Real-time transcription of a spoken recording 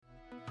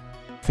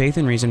Faith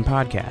and Reason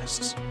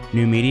podcasts,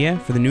 new media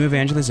for the new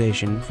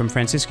evangelization from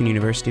Franciscan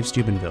University of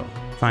Steubenville.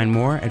 Find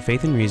more at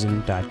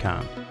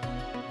faithandreason.com.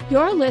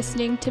 You're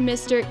listening to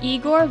Mr.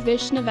 Igor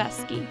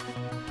Vishnevetsky,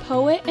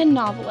 poet and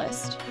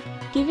novelist,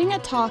 giving a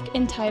talk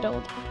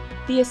entitled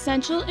The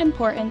Essential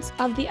Importance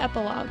of the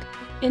Epilogue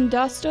in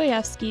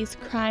Dostoyevsky's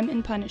Crime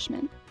and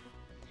Punishment.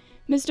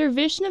 Mr.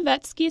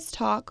 Vishnevetsky's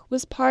talk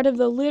was part of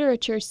the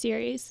literature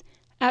series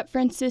at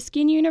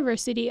Franciscan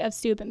University of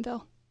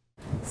Steubenville.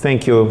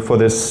 Thank you for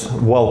this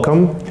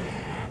welcome,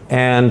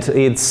 and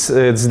it's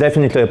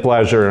definitely a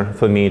pleasure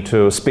for me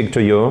to speak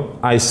to you.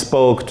 I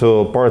spoke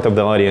to part of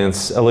the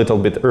audience a little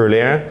bit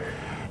earlier,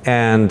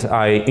 and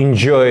I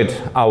enjoyed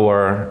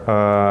our,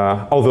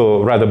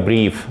 although rather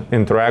brief,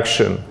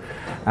 interaction.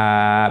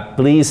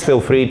 Please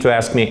feel free to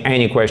ask me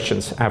any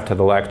questions after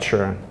the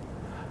lecture,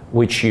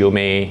 which you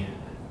may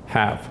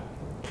have.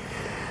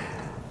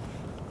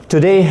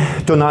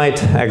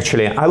 Tonight,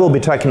 actually, I will be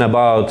talking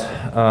about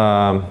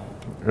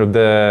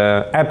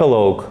the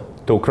epilogue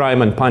to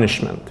Crime and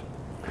Punishment,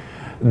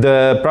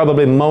 the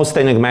probably most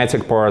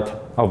enigmatic part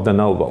of the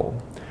novel,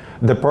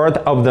 the part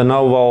of the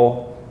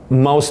novel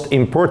most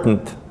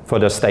important for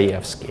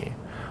Dostoyevsky,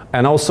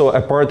 and also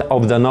a part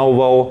of the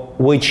novel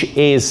which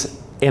is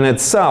in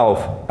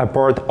itself a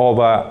part of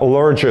a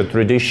larger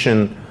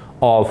tradition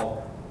of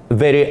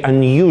very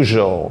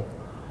unusual,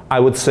 I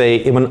would say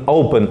even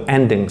open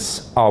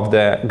endings of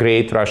the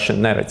great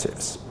Russian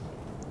narratives.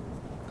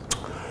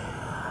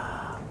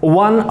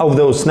 One of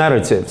those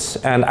narratives,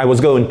 and I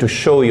was going to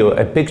show you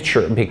a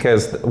picture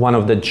because one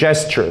of the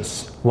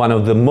gestures, one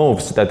of the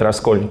moves that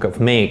Raskolnikov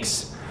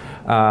makes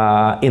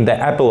in the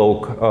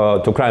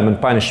epilogue to Crime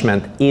and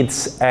Punishment,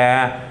 it's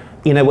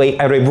in a way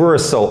a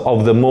reversal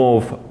of the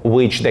move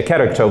which the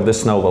character of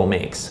this novel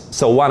makes.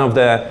 So one of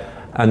the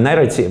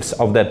narratives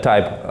of that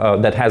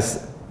type that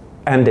has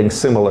endings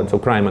similar to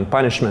Crime and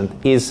Punishment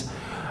is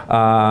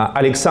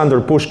Alexander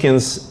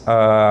Pushkin's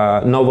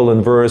novel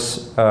in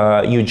verse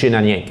Eugene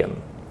Onegin.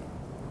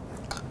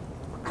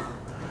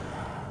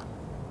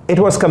 It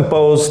was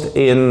composed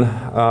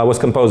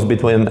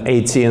between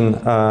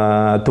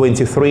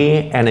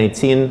 1823 and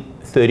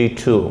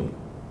 1832.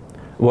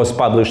 Was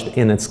published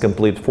in its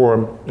complete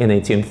form in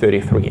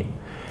 1833.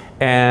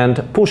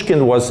 And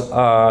Pushkin was,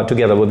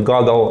 together with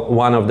Gogol,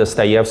 one of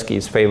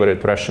Dostoyevsky's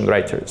favorite Russian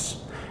writers.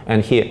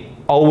 And he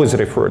always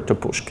referred to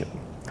Pushkin.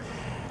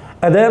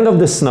 At the end of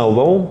this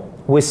novel,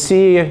 we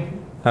see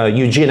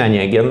Eugene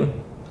Onegin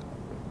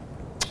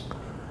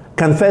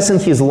confessing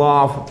his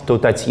love to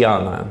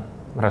Tatiana.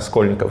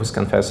 Raskolnikov is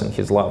confessing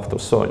his love to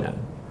Sonia.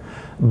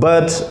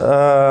 But,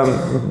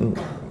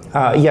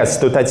 yes,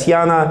 to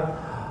Tatiana,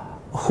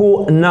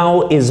 who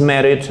now is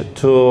married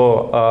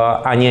to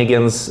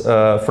Onegin's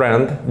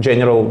friend,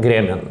 General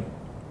Gremin.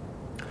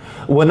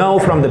 We know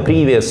from the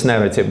previous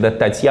narrative that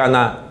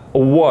Tatiana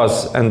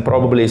was and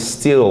probably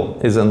still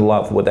is in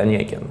love with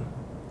Onegin.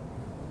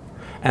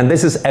 And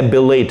this is a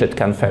belated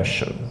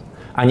confession.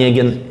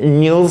 Onegin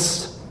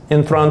kneels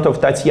in front of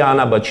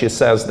Tatiana, but she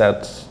says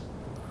that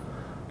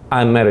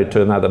I'm married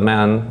to another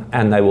man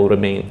and I will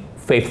remain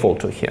faithful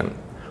to him.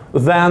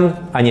 Then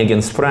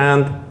Onegin's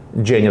friend,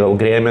 General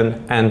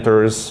Gremin,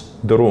 enters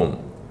the room.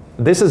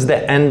 This is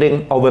the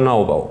ending of a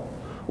novel.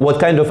 What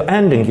kind of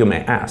ending, you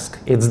may ask?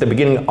 It's the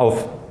beginning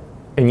of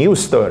a new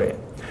story.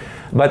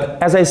 But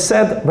as I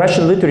said,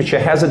 Russian literature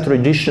has a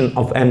tradition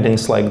of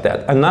endings like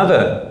that.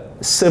 Another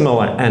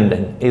similar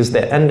ending is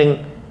the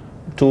ending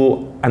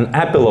to an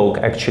epilogue,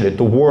 actually,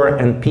 to War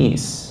and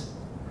Peace.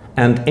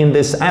 And in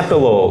this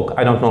epilogue,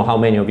 I don't know how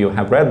many of you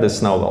have read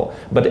this novel,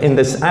 but in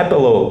this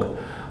epilogue,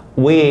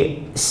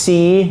 we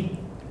see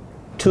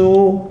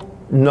two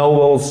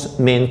novel's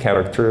main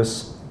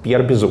characters,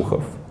 Pierre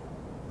Bezukhov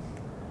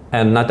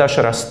and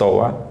Natasha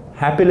Rostova,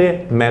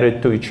 happily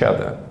married to each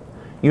other.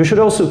 You should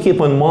also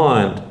keep in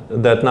mind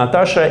that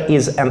Natasha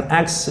is an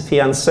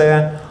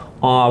ex-fiancée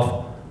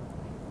of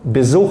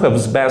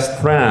Bezukhov's best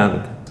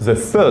friend, the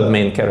third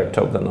main character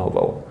of the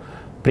novel,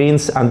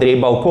 Prince Andrei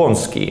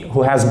Balkonsky,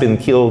 who has been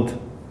killed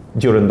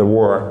during the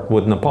war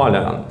with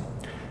Napoleon.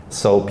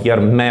 So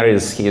Pierre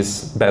marries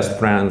his best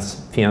friend's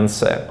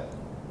fiancée.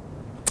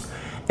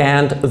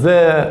 And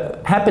the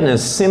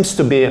happiness seems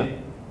to be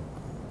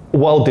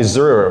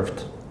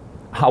well-deserved.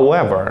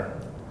 However,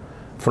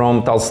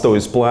 from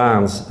Tolstoy's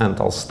plans, and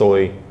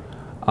Tolstoy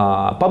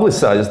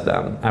publicized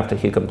them after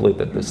he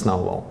completed this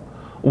novel,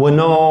 we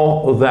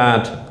know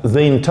that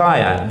the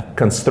entire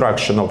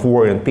construction of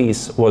War and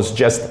Peace was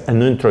just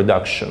an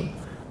introduction,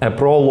 a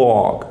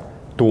prologue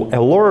to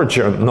a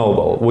larger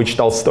novel, which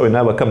Tolstoy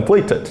never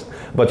completed,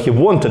 but he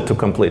wanted to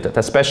complete it,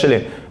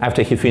 especially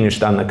after he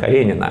finished Anna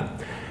Karenina.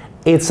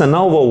 It's a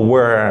novel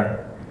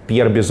where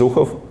Pierre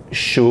Bezukhov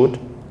should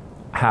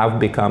have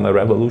become a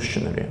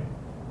revolutionary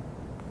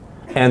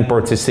and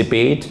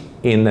participate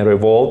in the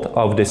revolt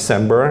of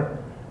December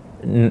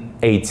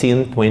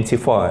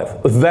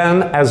 1825.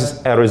 Then,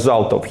 as a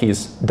result of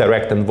his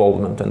direct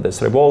involvement in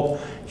this revolt,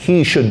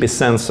 he should be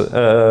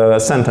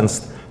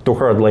sentenced to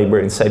hard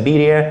labor in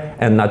Siberia,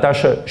 and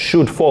Natasha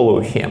should follow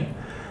him.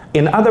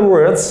 In other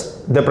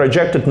words, the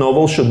projected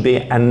novel should be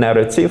a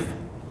narrative,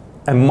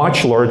 a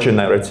much larger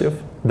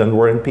narrative than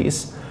War and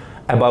Peace,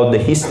 about the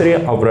history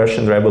of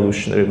Russian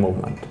revolutionary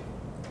movement.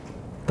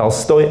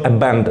 Tolstoy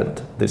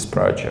abandoned this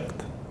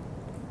project.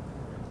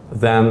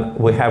 Then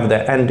we have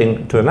the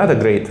ending to another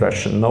great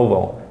Russian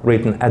novel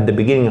written at the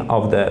beginning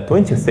of the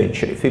 20th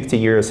century, 50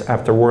 years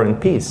after War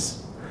and Peace.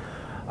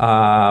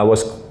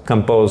 Was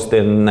composed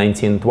in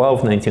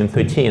 1912,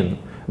 1913.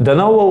 The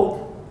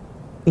novel,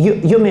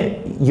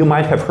 you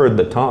might have heard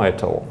the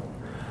title.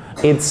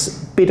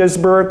 It's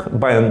Petersburg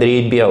by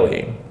Andrei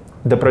Bely.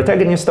 The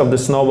protagonist of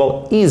this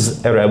novel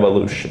is a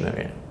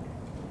revolutionary.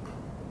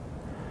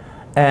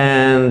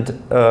 And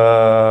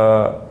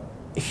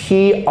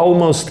he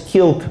almost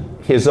killed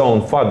his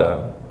own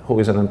father, who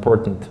is an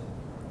important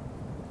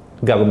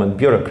government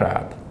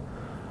bureaucrat,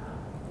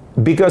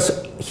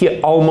 because he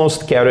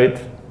almost carried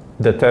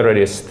the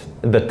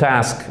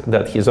task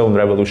that his own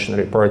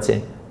revolutionary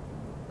party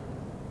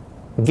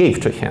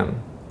gave to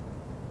him.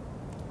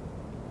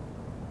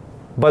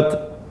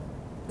 But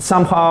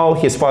somehow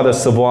his father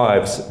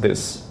survives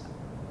this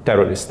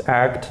terrorist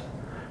act,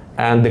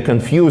 and the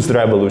confused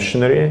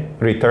revolutionary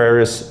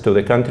retires to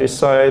the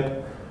countryside,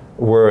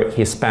 where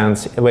he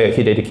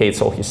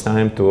dedicates all his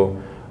time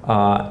to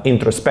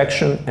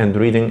introspection and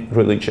reading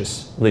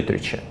religious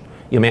literature.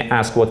 You may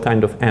ask, what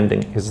kind of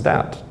ending is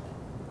that?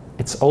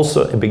 It's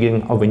also a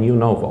beginning of a new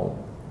novel.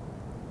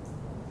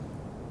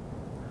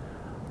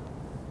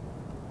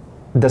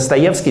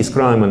 Dostoyevsky's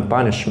Crime and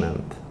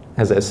Punishment,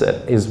 as I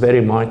said, is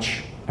very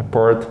much a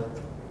part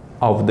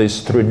of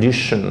this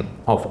tradition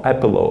of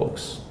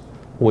epilogues,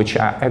 which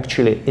are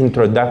actually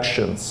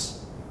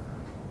introductions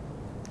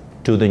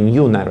to the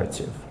new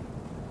narrative.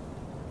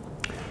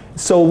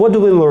 So what do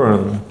we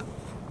learn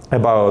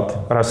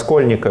about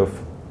Raskolnikov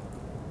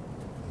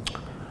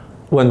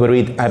when we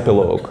read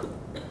Epilogue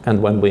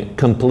and when we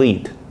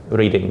complete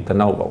reading the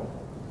novel?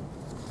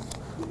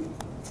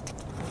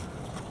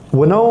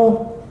 We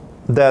know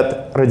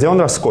that Rodion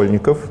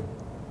Raskolnikov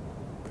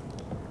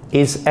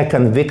is a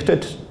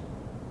convicted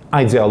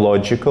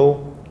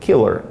ideological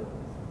killer,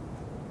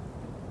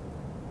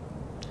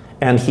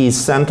 and he is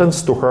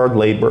sentenced to hard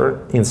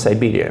labor in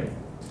Siberia.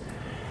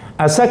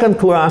 A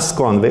second-class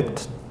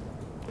convict,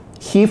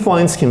 he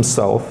finds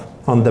himself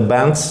on the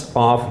banks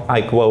of,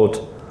 I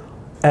quote,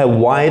 a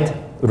wide,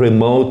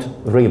 remote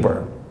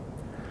river,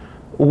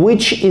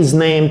 which is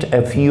named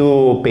a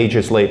few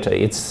pages later.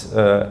 It's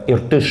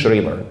Irtysh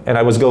River. And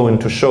I was going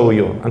to show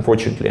you,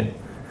 unfortunately,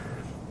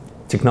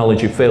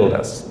 technology failed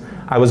us.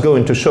 I was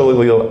going to show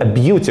you a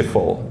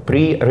beautiful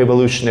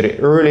pre-revolutionary,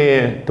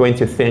 early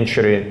 20th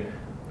century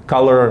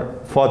color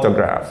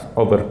photograph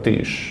of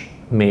Irtysh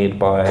made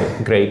by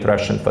great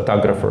Russian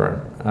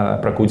photographer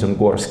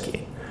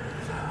Prokudin-Gorsky.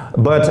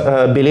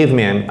 But believe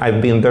me,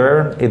 I've been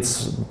there.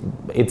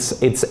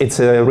 It's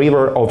a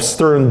river of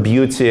stern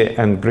beauty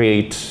and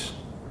great,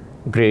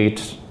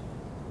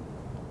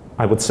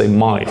 I would say,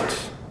 might.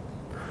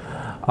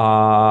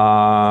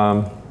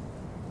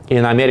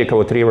 In America,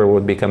 what river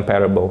would be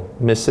comparable?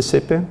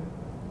 Mississippi.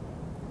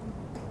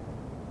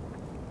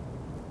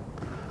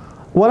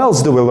 What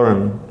else do we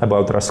learn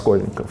about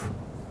Raskolnikov?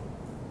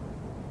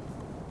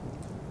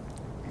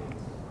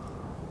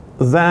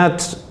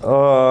 That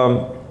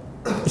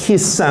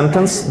his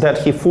sentence, that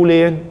he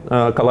fully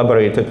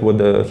collaborated with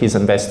his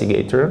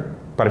investigator,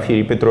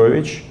 Porfiry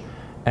Petrovich,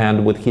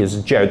 and with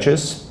his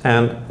judges,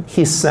 and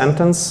his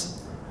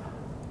sentence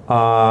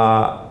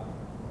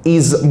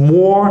is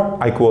more,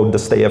 I quote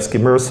Dostoyevsky,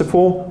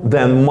 merciful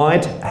than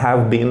might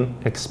have been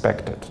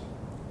expected.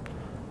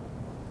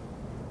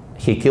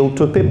 He killed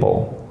 2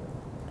 people.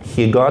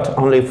 He got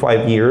only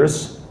 5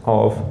 years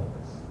of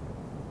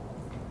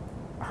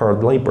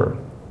hard labor.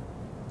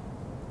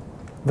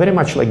 Very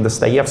much like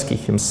Dostoyevsky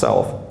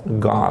himself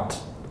got.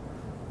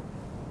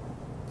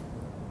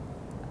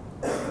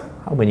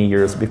 How many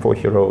years before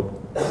he wrote?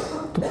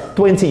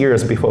 20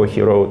 years before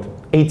he wrote,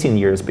 18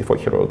 years before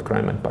he wrote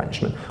Crime and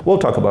Punishment. We'll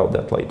talk about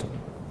that later.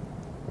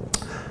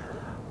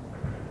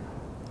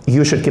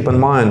 You should keep in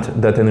mind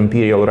that in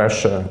Imperial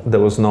Russia there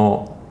was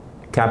no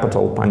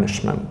capital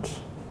punishment,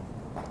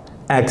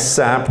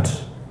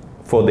 except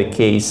for the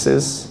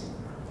cases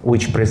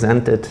which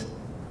presented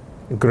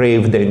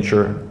grave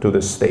danger to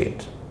the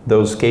state.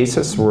 Those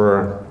cases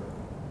were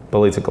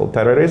political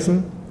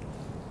terrorism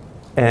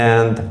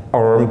and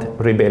armed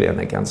rebellion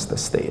against the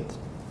state.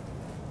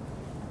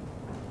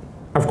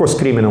 Of course,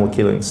 criminal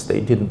killings,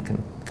 they didn't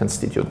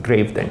constitute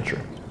grave danger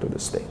to the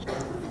state.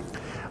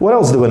 What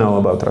else do we know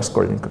about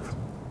Raskolnikov?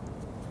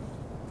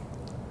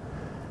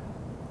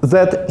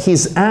 That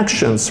his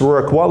actions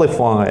were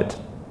qualified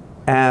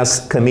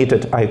as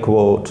committed, I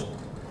quote,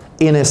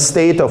 in a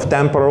state of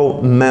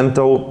temporal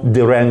mental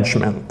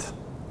derangement.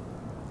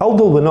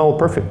 Although we know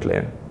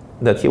perfectly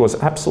that he was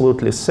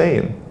absolutely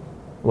sane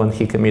when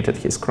he committed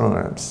his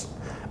crimes.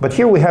 But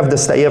here we have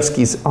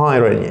Dostoyevsky's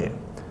irony,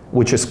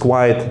 which is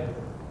quite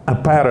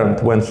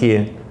apparent when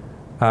he,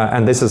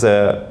 and this is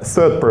a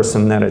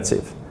third-person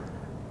narrative,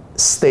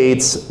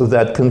 states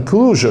that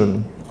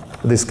conclusion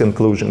this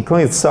conclusion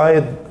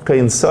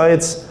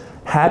coincides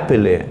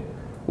happily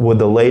with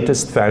the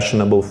latest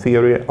fashionable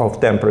theory of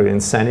temporary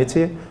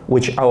insanity,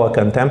 which our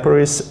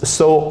contemporaries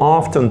so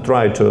often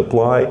try to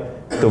apply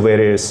to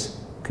various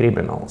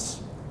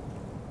criminals.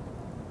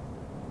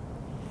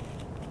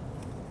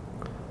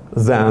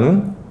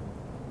 Then,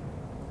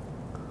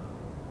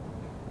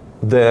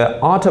 the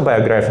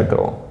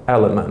autobiographical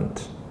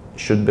element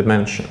should be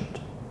mentioned.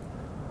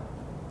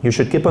 You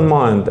should keep in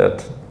mind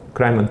that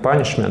Crime and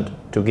Punishment,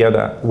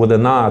 together with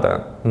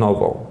another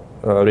novel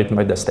written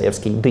by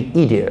Dostoyevsky, The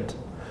Idiot,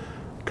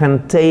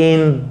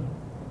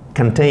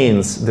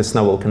 this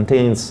novel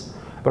contains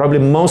probably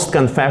most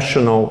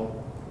confessional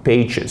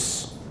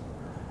pages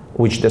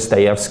which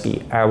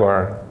Dostoyevsky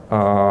ever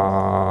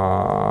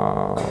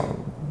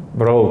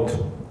wrote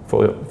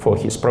for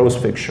his prose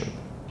fiction.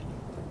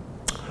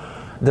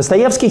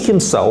 Dostoyevsky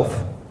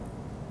himself,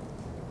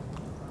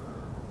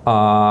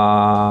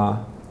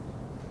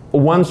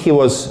 when he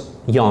was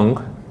young,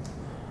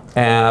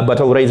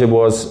 but already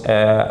was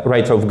a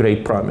writer of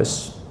great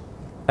promise,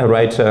 a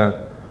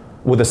writer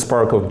with a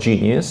spark of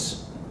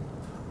genius,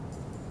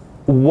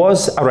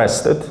 was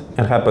arrested.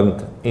 It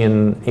happened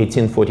in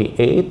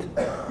 1848,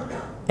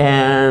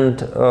 and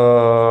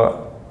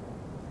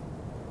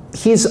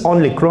his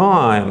only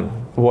crime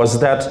was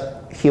that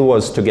he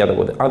was, together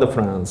with other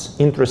friends,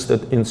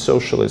 interested in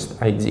socialist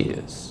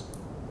ideas.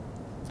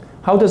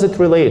 How does it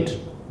relate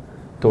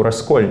to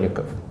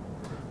Raskolnikov?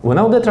 We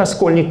know that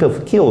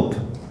Raskolnikov killed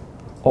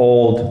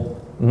old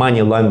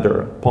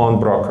moneylender,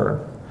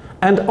 pawnbroker,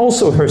 and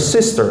also her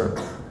sister,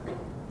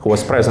 who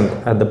was present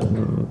at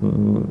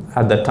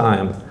the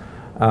time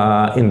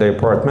in the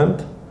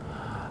apartment.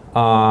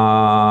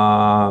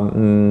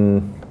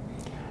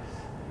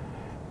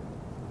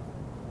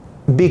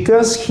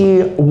 Because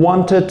he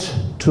wanted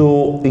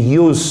to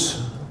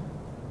use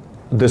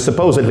the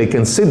supposedly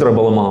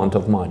considerable amount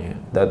of money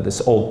that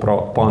this old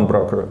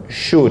pawnbroker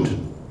should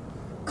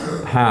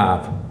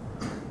have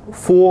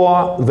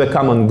for the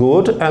common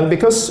good, and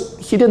because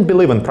he didn't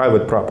believe in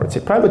private property.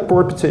 Private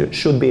property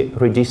should be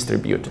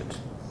redistributed.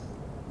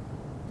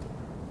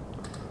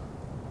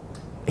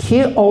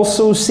 He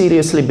also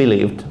seriously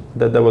believed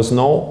that there was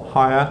no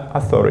higher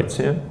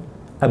authority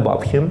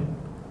above him,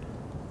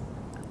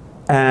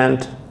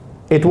 and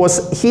it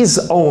was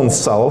his own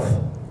self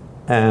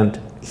and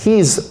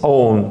his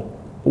own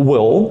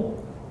will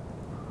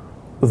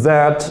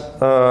that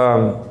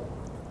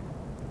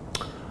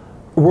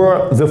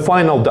were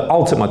the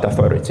ultimate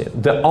authority,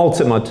 the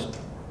ultimate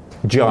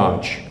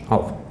judge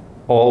of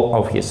all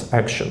of his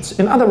actions.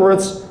 In other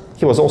words,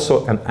 he was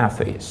also an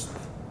atheist.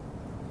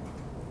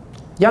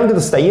 Young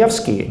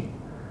Dostoyevsky,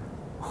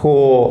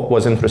 who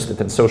was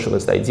interested in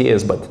socialist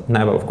ideas but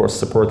never, of course,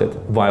 supported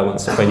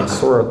violence of any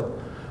sort,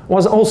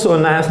 was also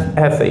an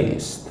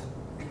atheist.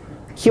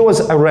 He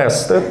was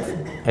arrested.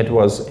 It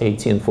was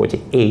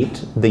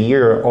 1848, the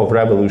year of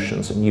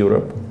revolutions in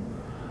Europe.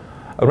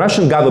 The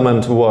Russian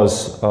government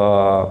was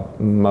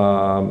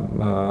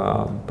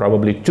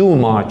probably too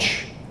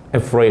much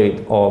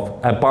afraid of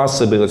a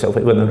possibility, of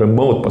even a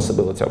remote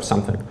possibility of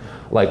something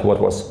like what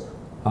was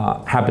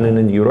happening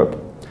in Europe.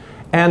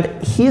 And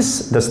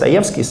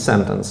Dostoyevsky's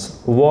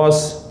sentence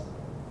was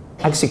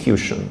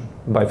execution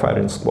by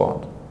firing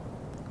squad.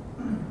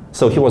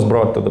 So he was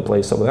brought to the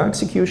place of the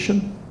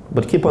execution,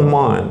 but keep in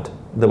mind,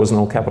 there was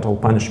no capital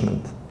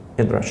punishment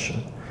in Russia.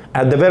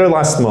 At the very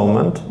last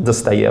moment,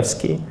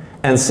 Dostoyevsky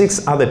and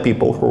 6 other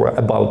people who were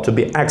about to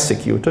be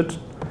executed,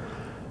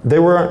 they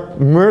were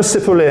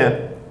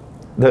mercifully,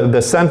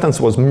 the sentence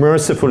was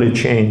mercifully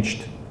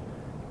changed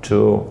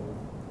to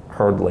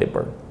hard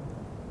labor.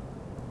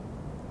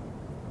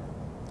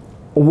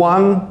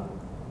 One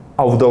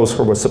of those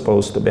who were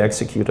supposed to be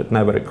executed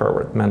never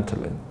recovered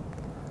mentally.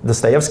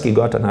 Dostoyevsky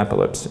got an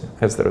epilepsy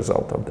as the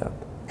result of that.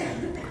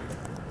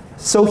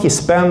 So he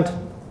spent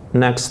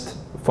next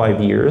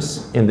 5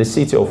 years in the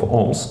city of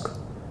Omsk,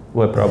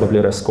 where probably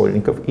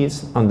Raskolnikov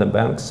is, on the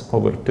banks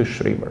of the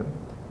Irtysh River.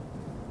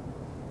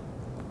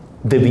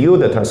 The view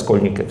that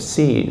Raskolnikov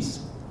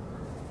sees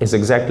is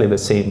exactly the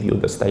same view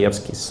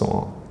Dostoyevsky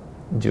saw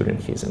during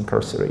his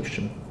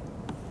incarceration.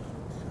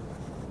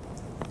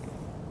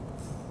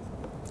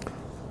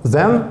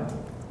 Then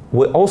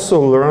we also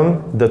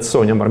learn that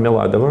Sonia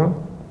Marmeladova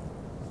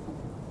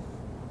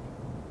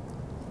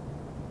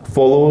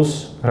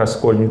follows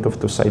Raskolnikov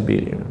to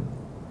Siberia.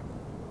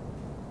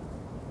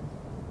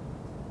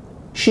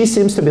 She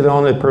seems to be the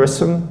only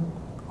person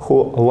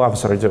who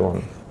loves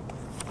Rodion.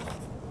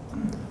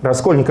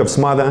 Raskolnikov's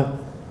mother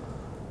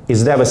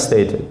is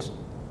devastated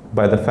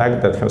by the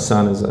fact that her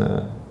son is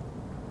a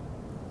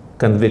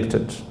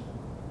convicted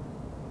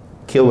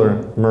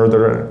killer,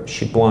 murderer.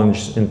 She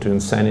plunges into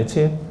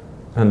insanity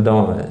and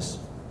dies.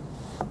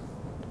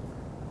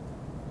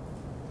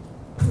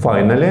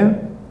 Finally,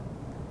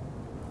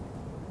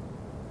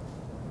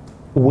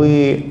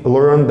 we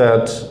learn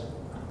that,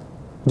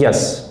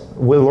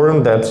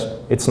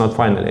 it's not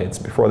finally, it's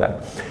before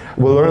that.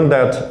 We learn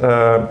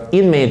that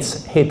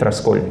inmates hate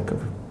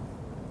Raskolnikov.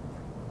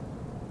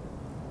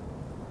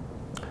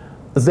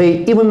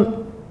 They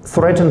even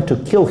threaten to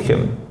kill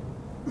him.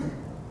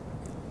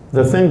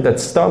 The thing that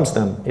stops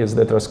them is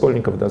that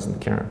Raskolnikov doesn't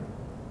care.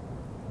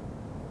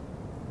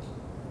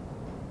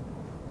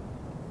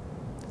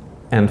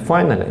 And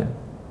finally,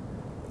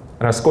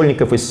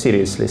 Raskolnikov is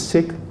seriously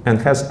sick and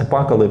has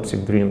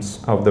apocalyptic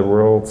dreams of the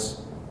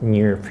world's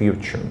near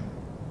future.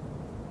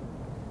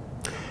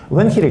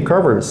 When he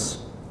recovers,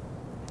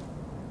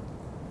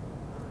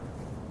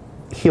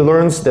 he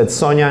learns that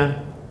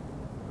Sonia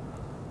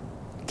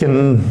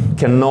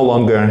can no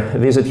longer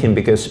visit him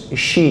because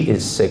she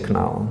is sick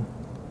now.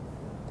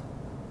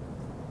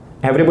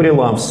 Everybody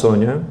loves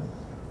Sonia,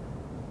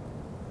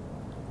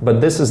 but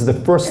this is the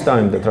first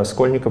time that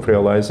Raskolnikov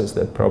realizes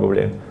that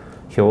probably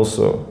he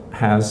also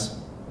has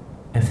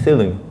a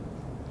feeling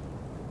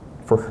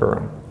for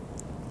her.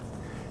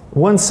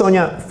 When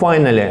Sonia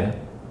finally,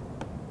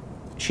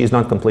 she's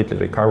not completely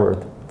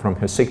recovered from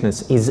her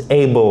sickness, is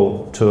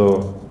able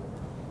to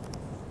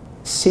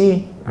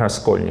see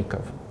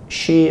Raskolnikov,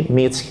 she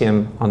meets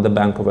him on the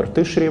bank of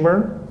Irtysh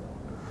River,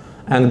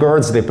 and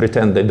guards, they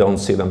pretend they don't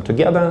see them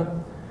together.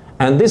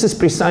 And this is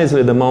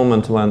precisely the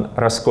moment when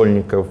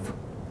Raskolnikov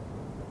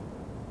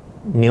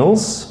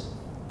kneels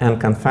and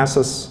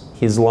confesses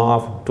his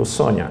love to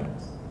Sonia.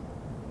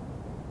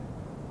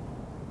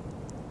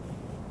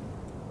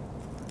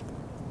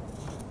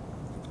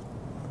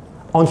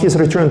 On his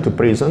return to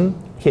prison,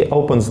 he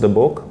opens the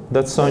book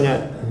that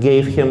Sonia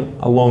gave him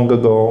long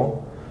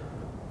ago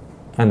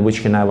and which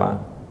he never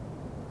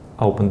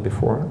opened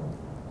before.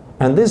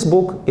 And this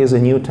book is a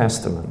New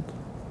Testament.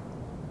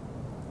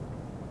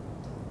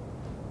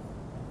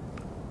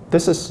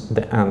 This is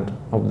the end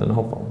of the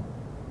novel.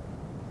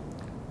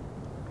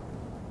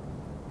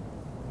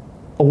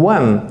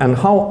 When and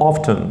how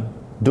often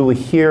do we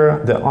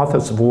hear the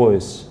author's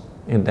voice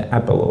in the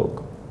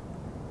epilogue?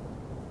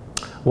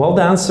 Well,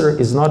 the answer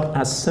is not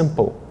as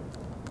simple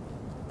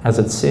as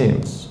it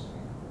seems.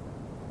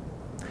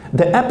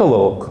 The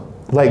epilogue,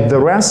 like the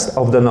rest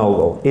of the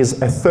novel,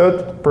 is a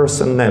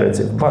third-person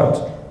narrative,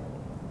 but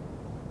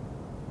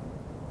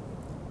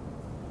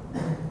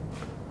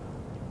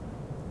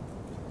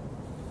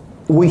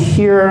we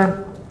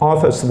hear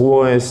author's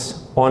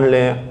voice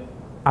only,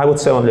 I would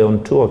say only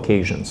on 2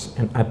 occasions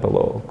in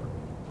epilogue.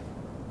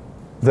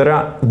 There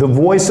are the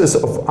voices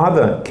of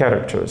other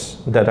characters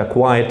that are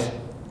quite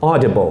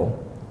audible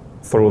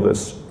through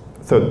this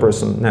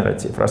third-person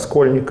narrative.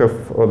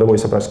 Raskolnikov, or the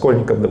voice of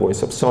Raskolnikov, the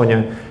voice of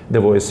Sonia, the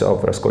voice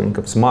of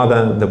Raskolnikov's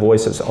mother, the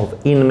voices of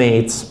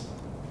inmates.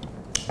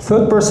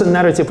 Third-person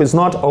narrative is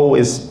not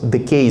always the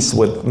case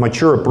with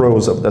mature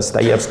prose of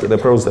Dostoyevsky, the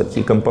prose that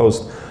he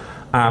composed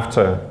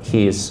after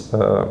the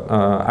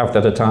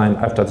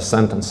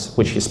sentence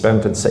which he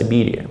spent in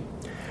Siberia.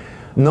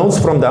 Notes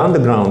from the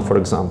Underground, for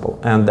example,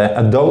 and The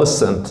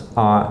Adolescent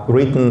are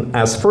written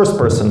as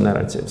first-person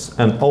narratives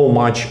and owe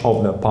much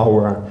of their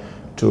power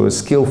to a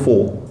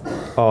skillful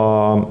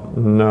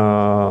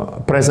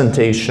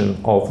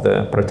presentation of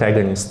the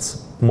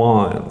protagonists'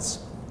 minds.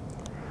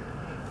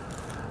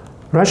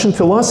 Russian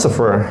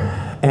philosopher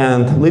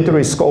and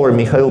literary scholar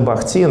Mikhail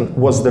Bakhtin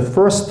was the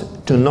first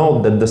to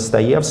note that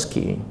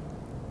Dostoyevsky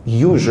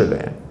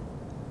usually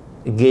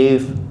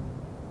gave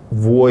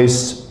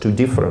voice to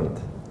different,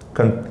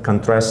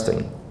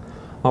 contrasting,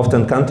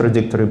 often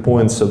contradictory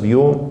points of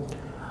view,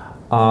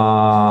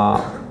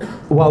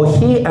 while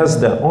he, as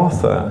the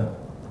author,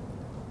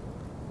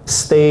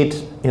 stayed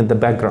in the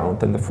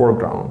background, in the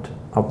foreground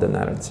of the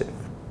narrative.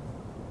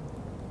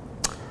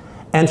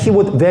 And he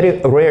would very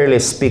rarely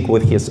speak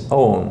with his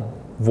own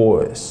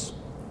voice.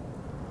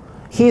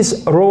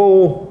 His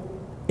role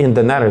in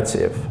the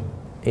narrative,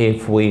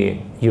 if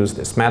we use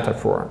this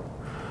metaphor,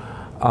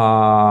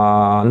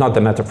 not the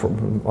metaphor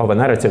of a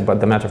narrative, but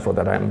the metaphor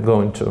that I'm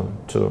going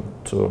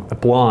to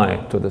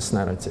apply to this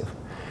narrative,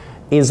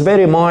 is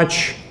very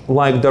much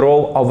like the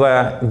role of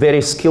a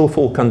very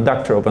skillful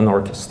conductor of an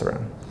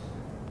orchestra,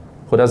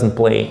 who doesn't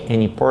play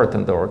any part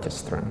in the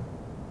orchestra,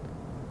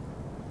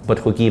 but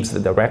who gives the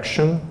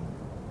direction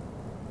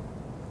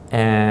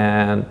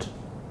and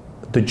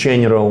the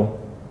general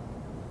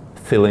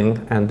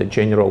feeling and the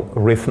general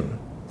rhythm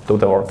to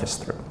the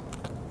orchestra.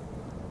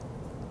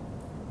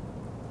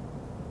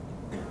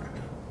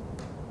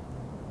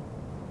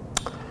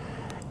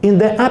 In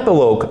the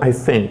epilogue, I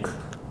think,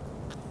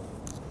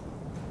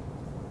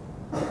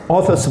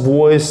 author's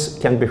voice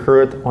can be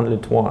heard only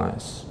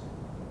twice.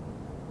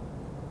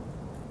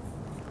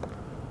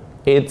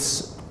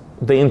 It's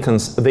the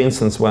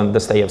instance when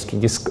Dostoyevsky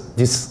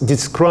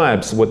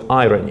describes with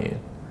irony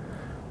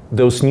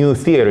those new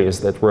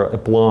theories that were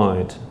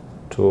applied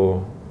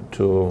to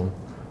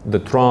the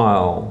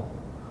trial,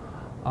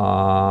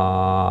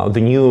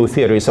 the new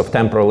theories of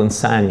temporal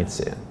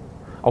insanity,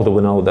 although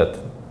we know that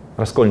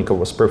Raskolnikov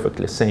was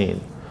perfectly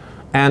sane.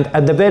 And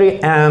at the very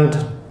end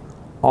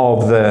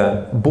of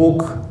the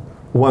book,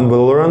 when we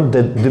learn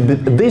that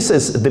this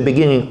is the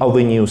beginning of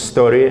a new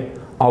story,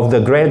 of the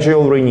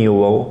gradual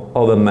renewal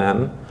of a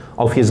man,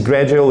 of his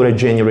gradual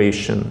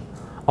regeneration,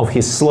 of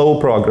his slow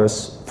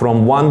progress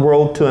from one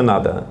world to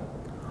another,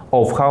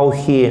 of how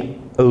he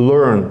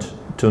learned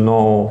to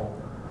know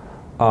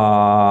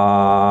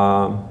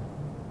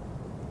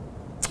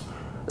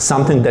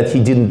something that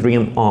he didn't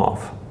dream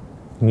of,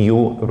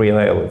 new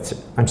reality.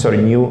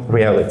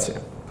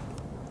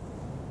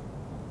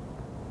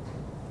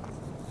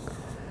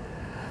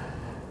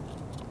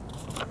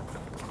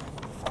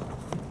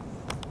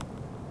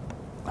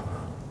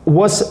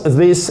 Was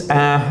this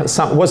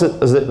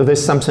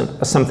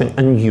something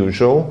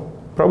unusual?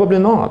 Probably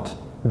not.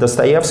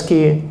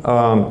 Dostoyevsky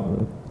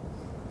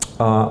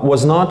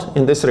was not,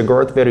 in this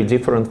regard, very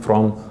different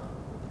from,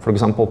 for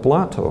example,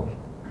 Plato,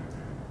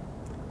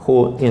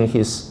 who in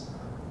his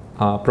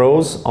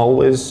prose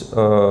always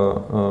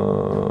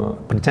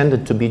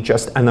pretended to be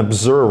just an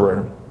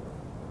observer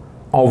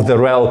of the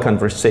real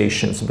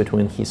conversations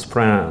between his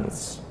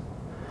friends.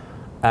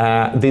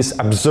 This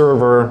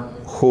observer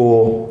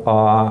who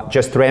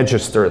just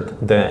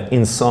registered the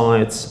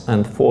insights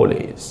and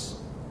follies.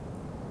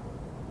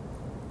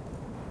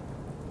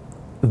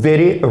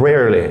 Very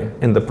rarely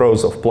in the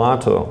prose of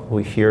Plato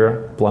we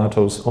hear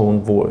Plato's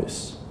own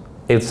voice.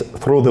 It's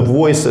through the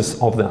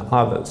voices of the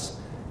others,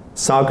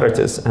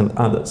 Socrates and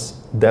others,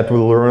 that we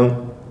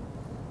learn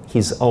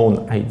his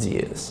own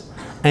ideas.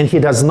 And he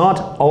does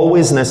not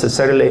always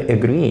necessarily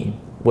agree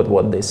with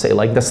what they say.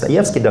 Like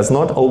Dostoyevsky does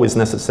not always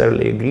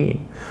necessarily agree.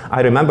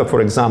 I remember,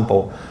 for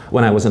example,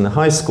 when I was in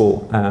high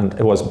school, and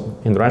it was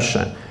in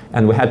Russia,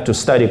 and we had to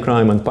study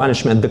Crime and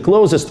Punishment, the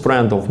closest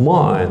friend of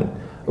mine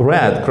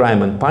read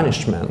Crime and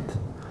Punishment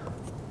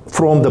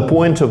from the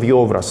point of view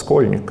of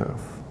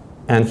Raskolnikov.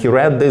 And he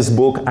read this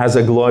book as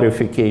a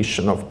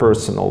glorification of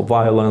personal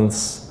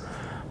violence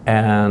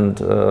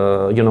and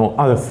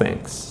other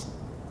things.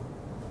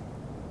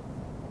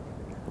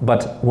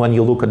 But when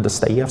you look at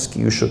Dostoyevsky,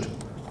 you should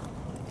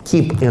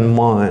keep in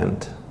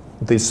mind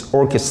this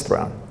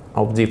orchestra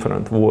of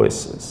different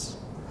voices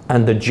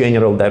and the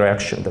general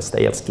direction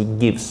Dostoyevsky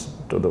gives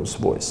to those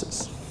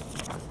voices.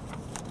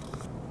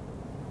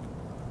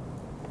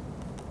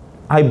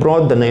 I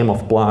brought the name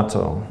of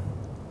Plato,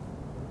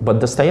 but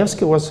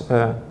Dostoyevsky was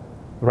a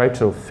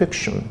writer of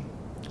fiction.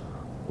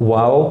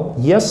 Well,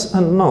 yes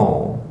and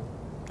no.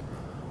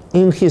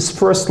 In his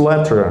first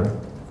letter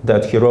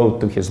that he wrote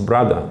to his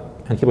brother,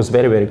 and he was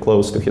very, very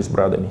close to his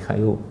brother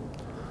Mikhail,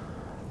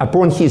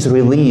 upon his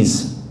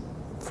release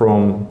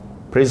from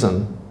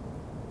prison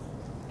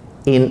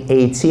in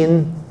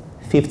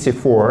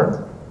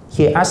 1854,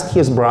 he asked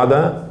his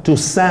brother to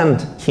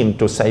send him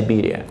to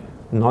Siberia,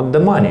 not the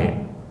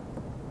money,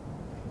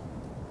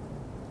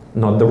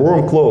 not the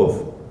warm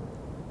clothes,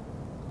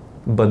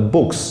 but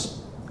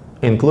books,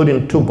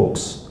 including 2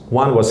 books.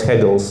 One was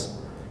Hegel's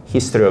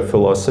History of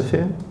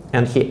Philosophy,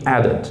 and he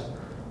added,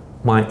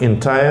 "My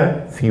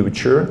entire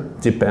future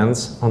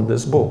depends on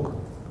this book."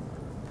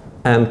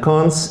 And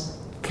Kant's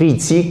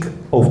Critique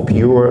of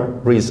Pure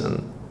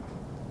Reason.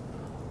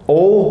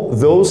 All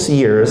those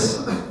years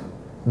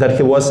that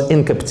he was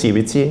in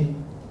captivity,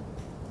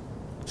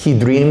 he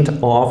dreamed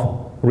of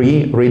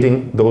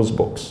rereading those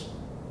books.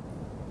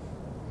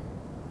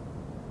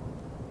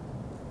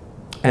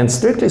 And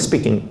strictly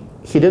speaking,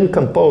 he didn't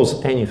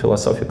compose any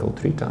philosophical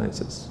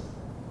treatises.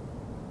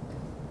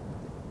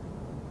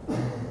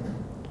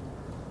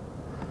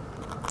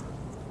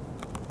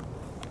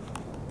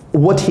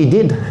 What he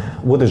did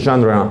with the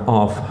genre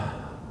of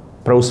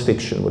prose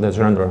fiction, with the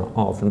genre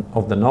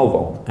of the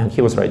novel, and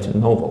he was writing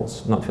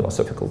novels, not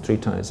philosophical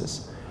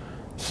treatises,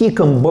 he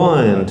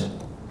combined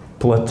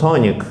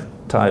Platonic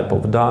type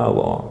of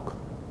dialogue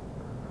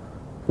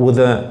with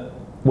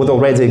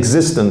already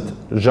existent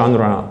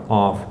genre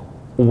of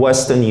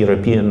Western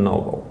European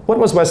novel.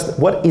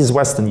 What is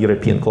Western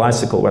European,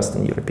 classical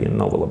Western European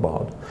novel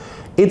about?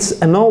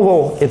 It's a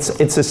novel,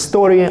 it's a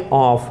story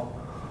of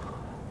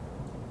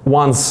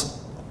one's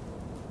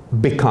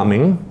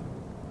becoming,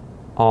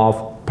 of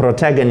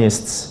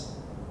protagonist's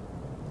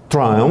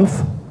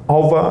triumph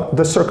over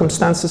the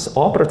circumstances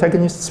or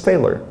protagonist's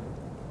failure.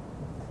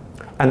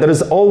 And there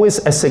is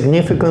always a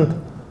significant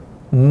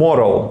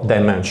moral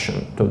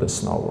dimension to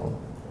this novel.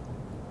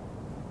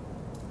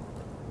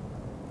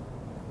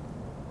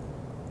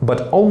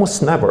 But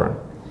almost never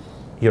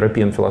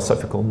European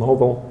philosophical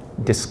novel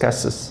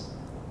discusses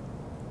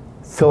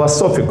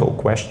philosophical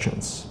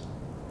questions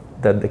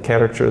that the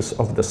characters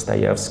of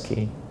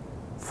Dostoyevsky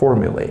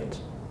formulate.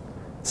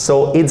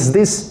 So it's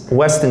this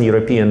Western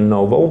European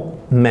novel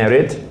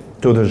married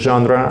to the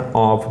genre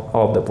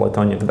of the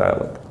Platonic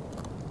dialogue.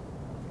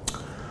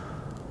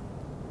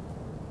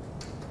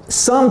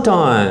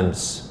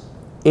 Sometimes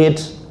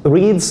it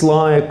reads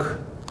like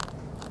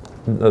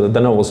the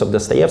novels of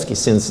Dostoyevsky,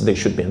 since they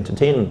should be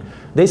entertaining.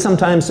 They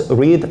sometimes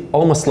read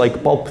almost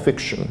like pulp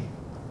fiction.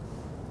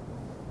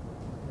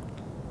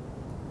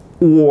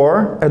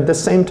 Or at the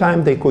same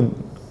time they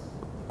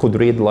could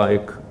read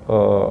like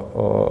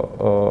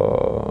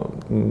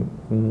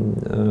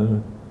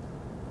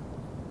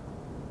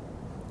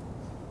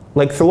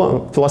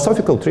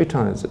philosophical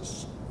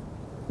treatises.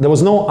 There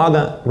was no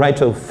other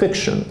writer of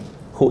fiction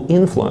who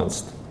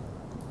influenced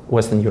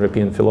Western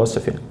European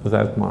philosophy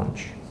that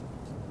much.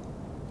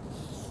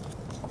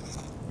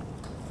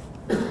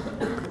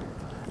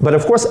 But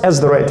of course,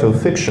 as the writer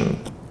of fiction,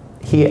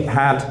 he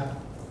had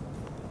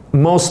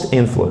most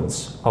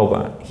influence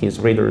over his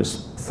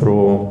readers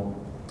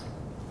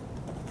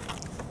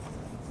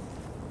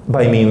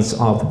by means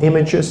of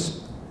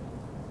images,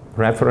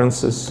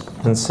 references,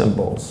 and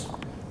symbols.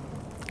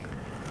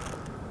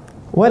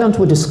 Why don't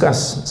we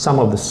discuss some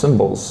of the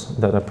symbols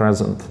that are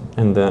present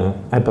in the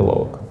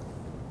epilogue?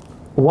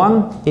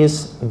 One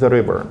is the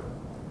river.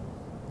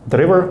 The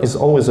river is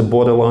always a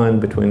borderline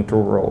between two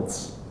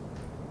worlds.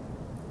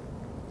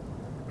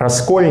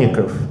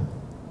 Raskolnikov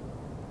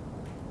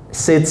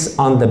sits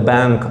on the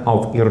bank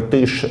of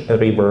Irtysh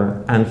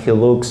river and he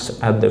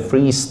looks at the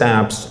free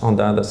steppes on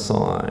the other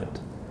side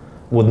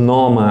with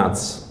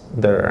nomads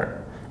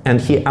there.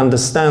 And he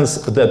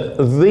understands that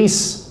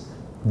this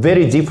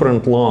very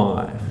different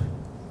life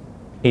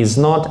is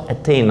not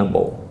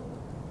attainable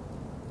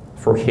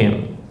for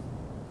him.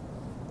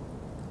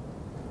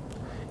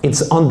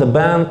 It's on the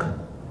bank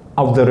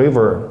of the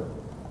river,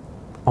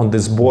 on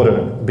this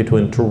border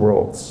between two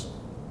worlds.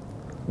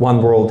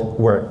 One world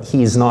where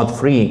he is not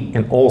free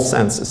in all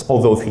senses,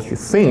 although he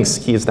thinks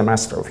he is the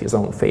master of his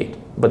own fate,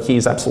 but he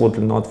is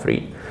absolutely not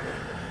free.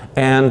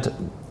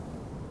 And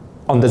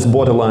on this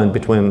borderline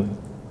between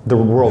the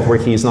world where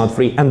he is not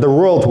free and the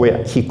world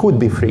where he could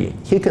be free,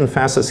 he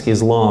confesses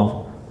his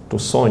love to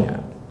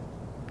Sonia.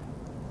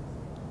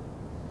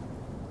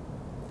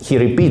 He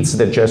repeats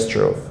the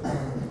gesture of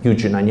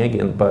Eugene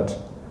Onegin, but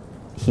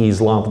he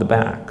is loved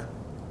back.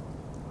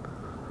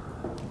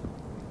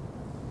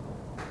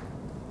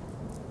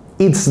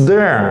 It's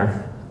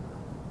there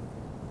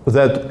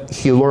that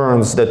he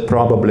learns that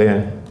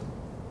probably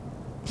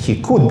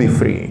he could be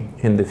free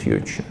in the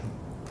future.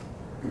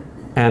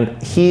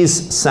 And his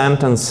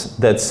sentence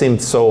that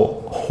seemed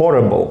so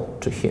horrible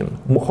to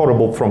him,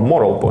 horrible from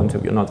moral point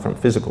of view, not from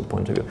physical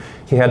point of view,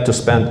 he had to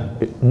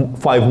spend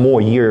 5 more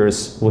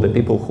years with the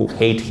people who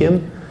hate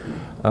him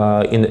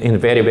in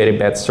very, very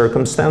bad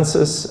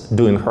circumstances,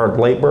 doing hard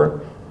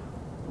labor.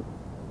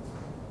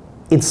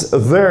 It's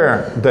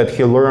there that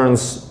he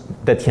learns,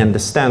 that he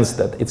understands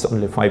that it's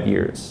only 5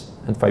 years,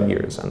 and 5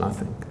 years are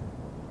nothing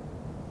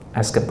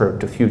as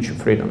compared to future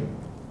freedom.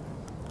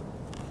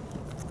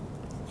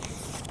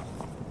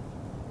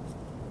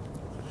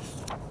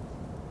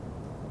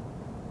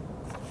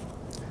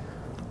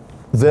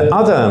 The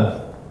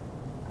other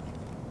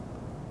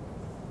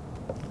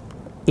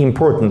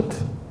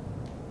important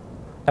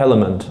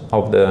element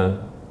of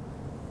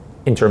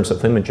in terms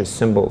of images,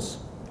 symbols,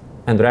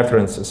 and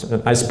references,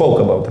 I spoke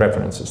about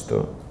references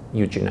to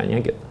Eugene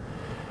Onegin.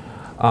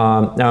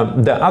 Now,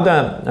 the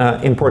other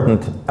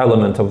important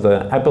element of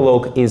the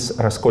epilogue is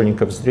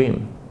Raskolnikov's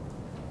dream.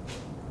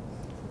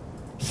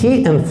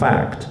 He, in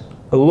fact,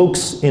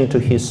 looks into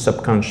his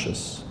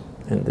subconscious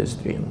in this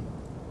dream.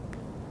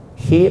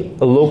 He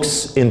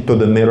looks into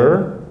the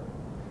mirror,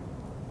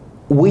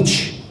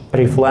 which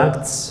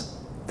reflects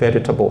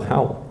veritable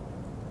hell.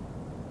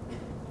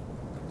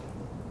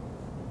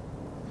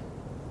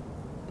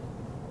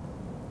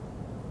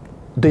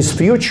 This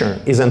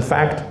future is, in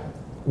fact,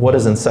 what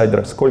is inside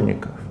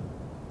Raskolnikov.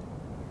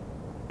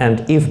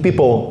 And if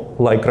people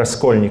like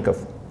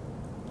Raskolnikov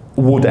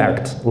would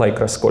act like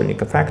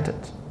Raskolnikov acted,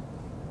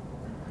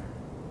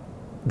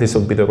 this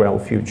would be the real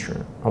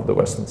future of the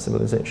Western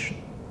civilization.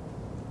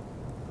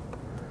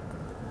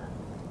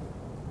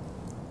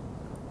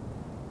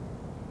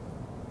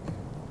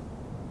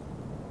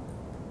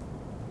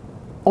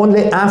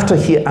 Only after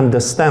he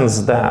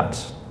understands that,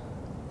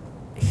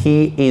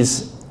 he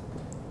is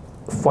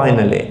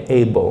finally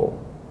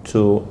able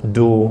to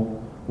do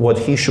what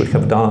he should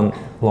have done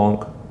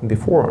long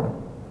before.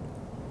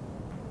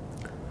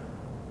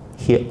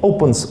 He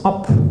opens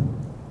up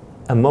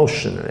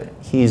emotionally.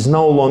 He is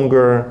no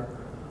longer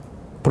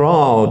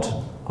proud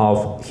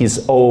of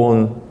his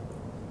own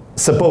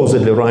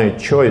supposedly right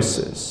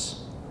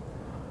choices.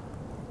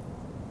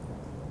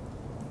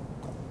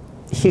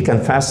 He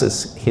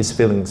confesses his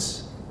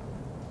feelings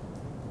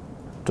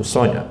to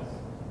Sonia.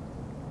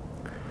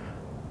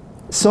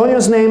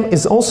 Sonia's name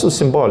is also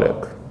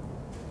symbolic.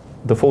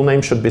 The full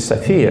name should be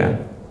Sophia.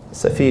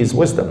 Sophia is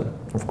wisdom,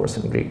 of course,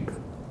 in Greek.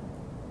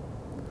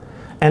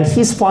 And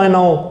his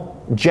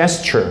final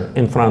gesture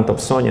in front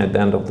of Sonia at the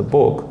end of the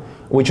book,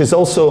 which is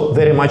also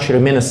very much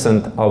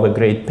reminiscent of a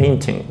great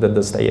painting that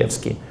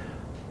Dostoyevsky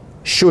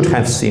should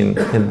have seen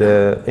in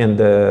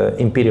the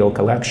Imperial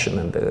collection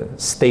and the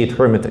State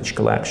Hermitage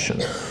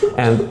collection,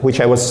 and which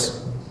I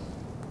was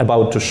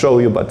about to show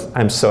you, but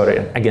I'm sorry,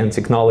 again,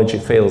 technology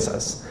fails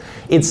us.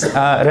 It's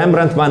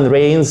Rembrandt van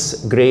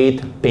Rijn's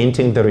great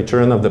painting, The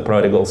Return of the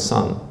Prodigal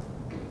Son.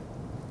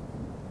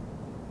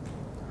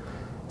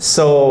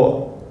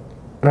 So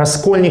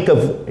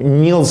Raskolnikov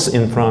kneels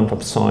in front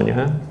of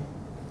Sonia,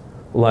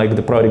 like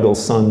the prodigal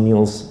son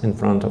kneels in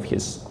front of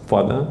his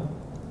father.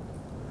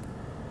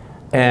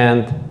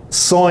 And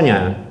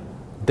Sonia,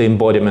 the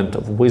embodiment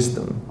of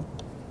wisdom,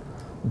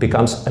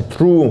 becomes a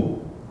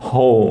true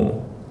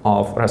home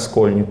of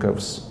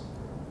Raskolnikov's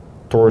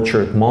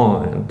tortured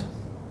mind,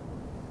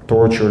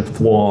 tortured,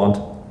 flawed,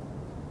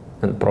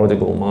 and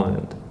prodigal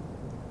mind.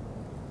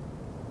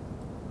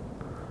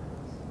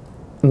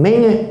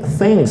 many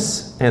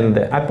things in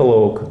the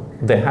epilogue,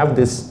 they have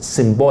this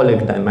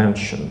symbolic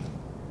dimension.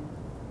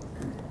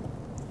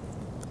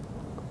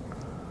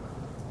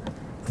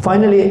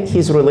 Finally,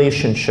 his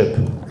relationship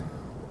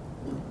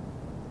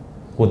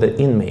with the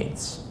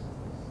inmates.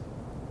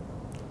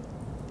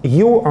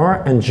 You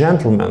are a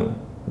gentleman,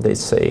 they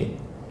say.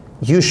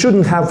 You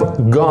shouldn't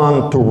have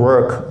gone to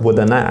work with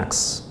an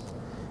axe.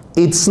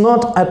 It's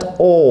not at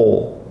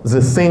all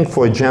the thing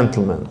for a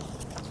gentleman.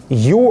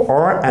 You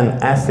are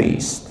an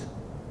atheist.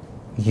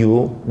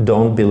 You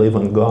don't believe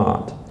in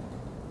God.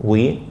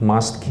 We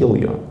must kill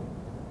you.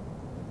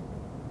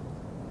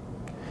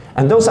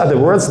 And those are the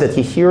words that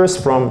he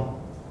hears from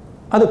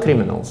other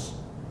criminals.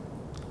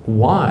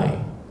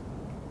 Why?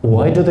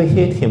 Why do they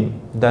hate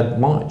him that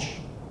much?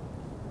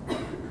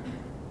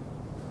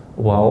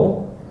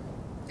 Well,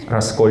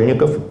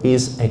 Raskolnikov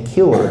is a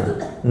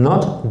killer,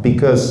 not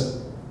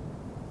because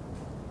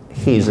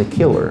he is a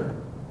killer,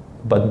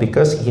 but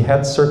because he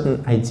had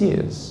certain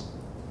ideas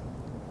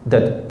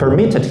that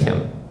permitted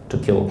him to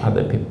kill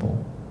other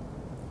people.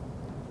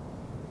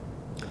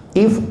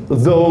 If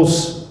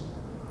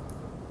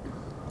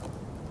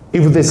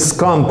this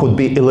scum could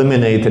be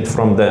eliminated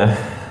from the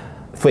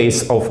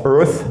face of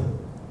earth,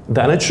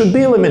 then it should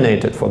be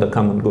eliminated for the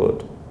common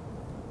good.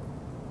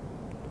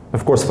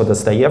 Of course, for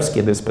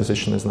Dostoyevsky, this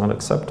position is not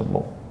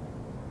acceptable.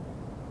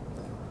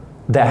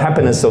 The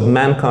happiness of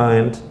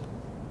mankind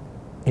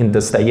in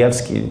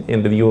Dostoyevsky,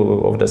 in the view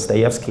of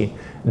Dostoyevsky,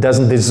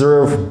 doesn't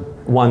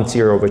deserve one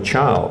tear of a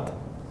child.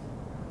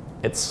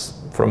 It's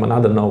from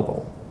another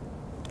novel.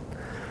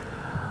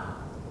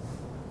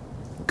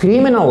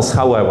 Criminals,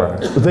 however,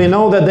 they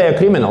know that they are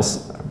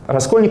criminals.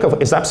 Raskolnikov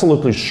is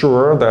absolutely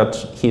sure that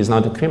he is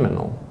not a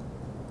criminal.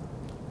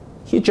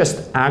 He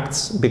just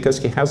acts because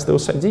he has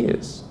those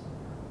ideas.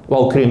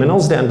 While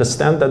criminals, they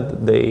understand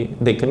that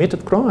they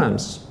committed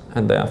crimes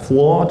and they are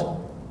flawed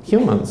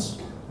humans.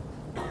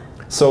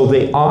 So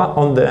they are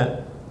on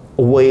the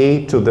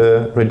way to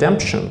the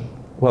redemption.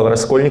 Well,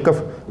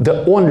 Raskolnikov,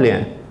 the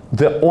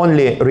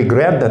only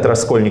regret that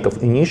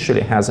Raskolnikov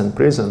initially has in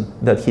prison,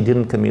 that he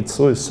didn't commit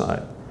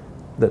suicide,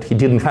 that he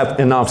didn't have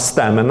enough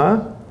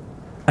stamina,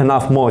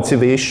 enough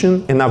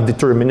motivation, enough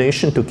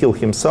determination to kill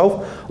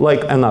himself,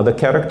 like another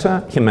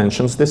character. He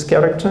mentions this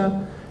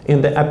character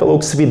in the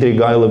epilogue,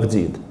 Svidrigailov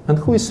did. And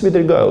who is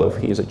Svidrigailov?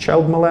 He is a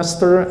child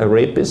molester, a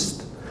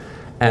rapist,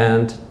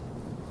 and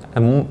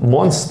a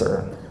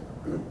monster.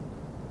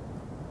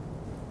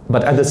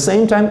 But at the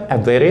same time, a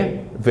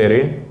very,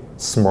 very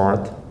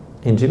smart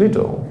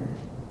individual.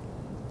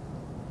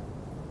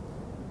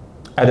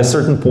 At a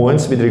certain point,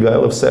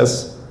 Svidrigailov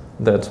says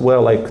that we're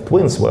like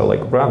twins, we're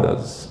like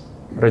brothers,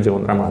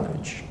 Rodion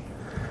Romanovich.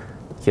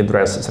 He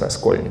addresses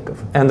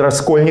Raskolnikov. And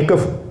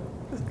Raskolnikov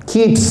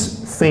keeps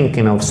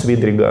thinking of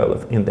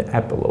Svidrigailov in the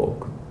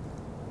epilogue.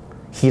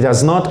 He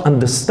does not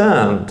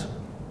understand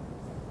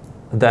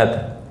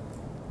that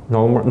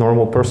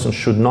normal person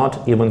should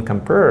not even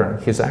compare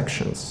his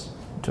actions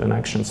to the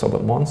actions of a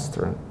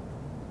monster.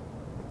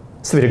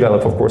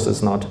 Svidrigailov, of course,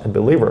 is not a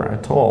believer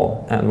at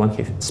all. And when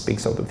he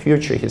speaks of the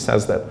future, he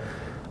says that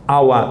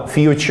our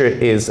future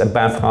is a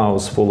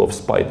bathhouse full of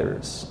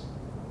spiders.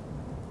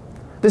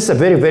 This is a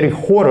very, very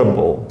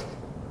horrible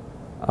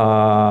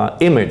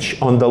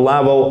image on the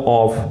level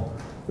of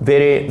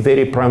very,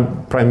 very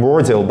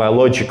primordial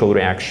biological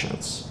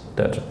reactions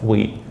that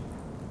we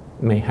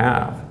may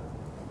have.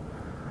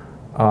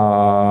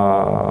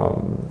 I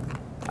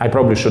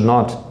probably should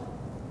not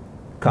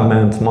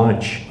comment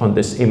much on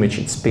this image.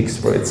 It speaks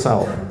for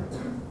itself.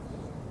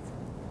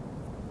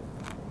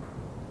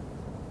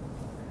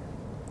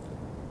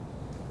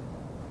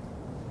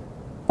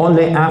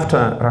 Only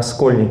after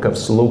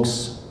Raskolnikov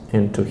looks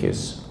into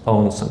his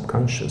own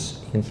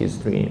subconscious in his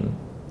dream,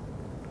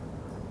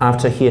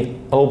 after he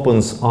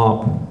opens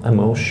up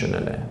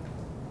emotionally,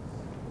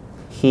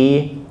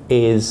 he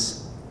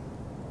is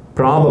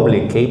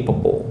probably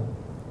capable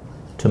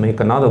to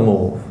make another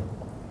move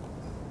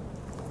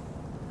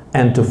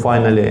and to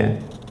finally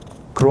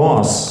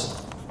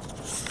cross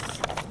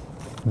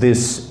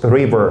this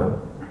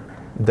river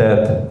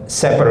that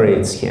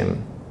separates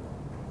him,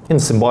 in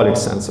symbolic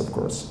sense, of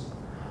course,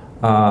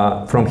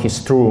 from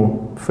his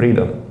true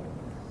freedom.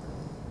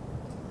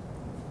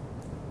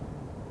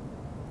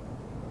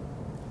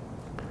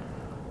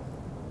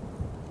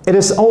 It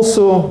is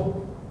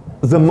also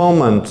the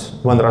moment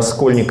when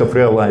Raskolnikov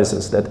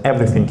realizes that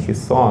everything he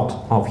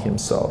thought of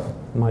himself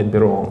might be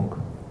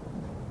wrong.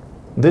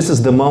 This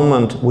is the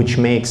moment which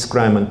makes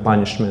Crime and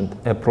Punishment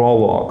a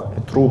prologue,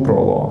 a true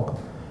prologue,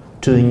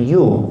 to a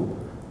new,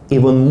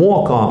 even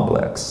more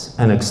complex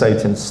and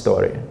exciting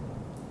story.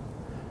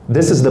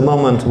 This is the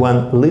moment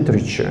when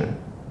literature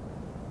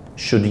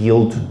should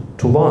yield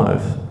to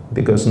life,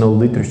 because no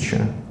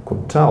literature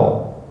could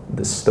tell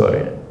this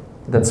story.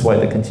 That's why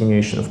the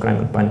continuation of Crime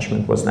and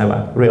Punishment was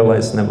never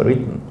realized, never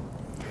written.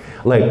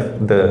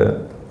 Like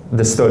the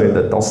story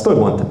that Tolstoy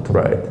wanted to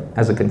write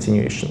as a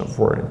continuation of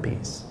War and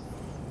Peace.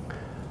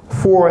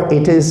 For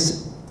it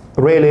is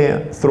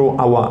really through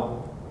our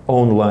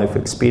own life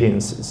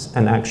experiences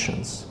and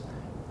actions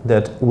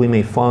that we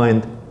may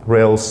find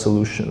real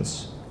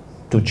solutions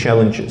to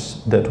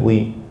challenges that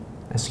we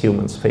as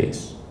humans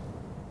face.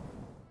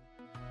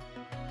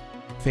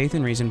 Faith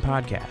and Reason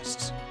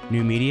Podcasts,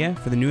 new media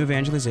for the new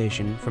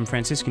evangelization from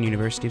Franciscan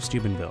University of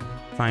Steubenville.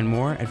 Find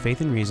more at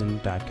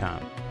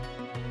faithandreason.com.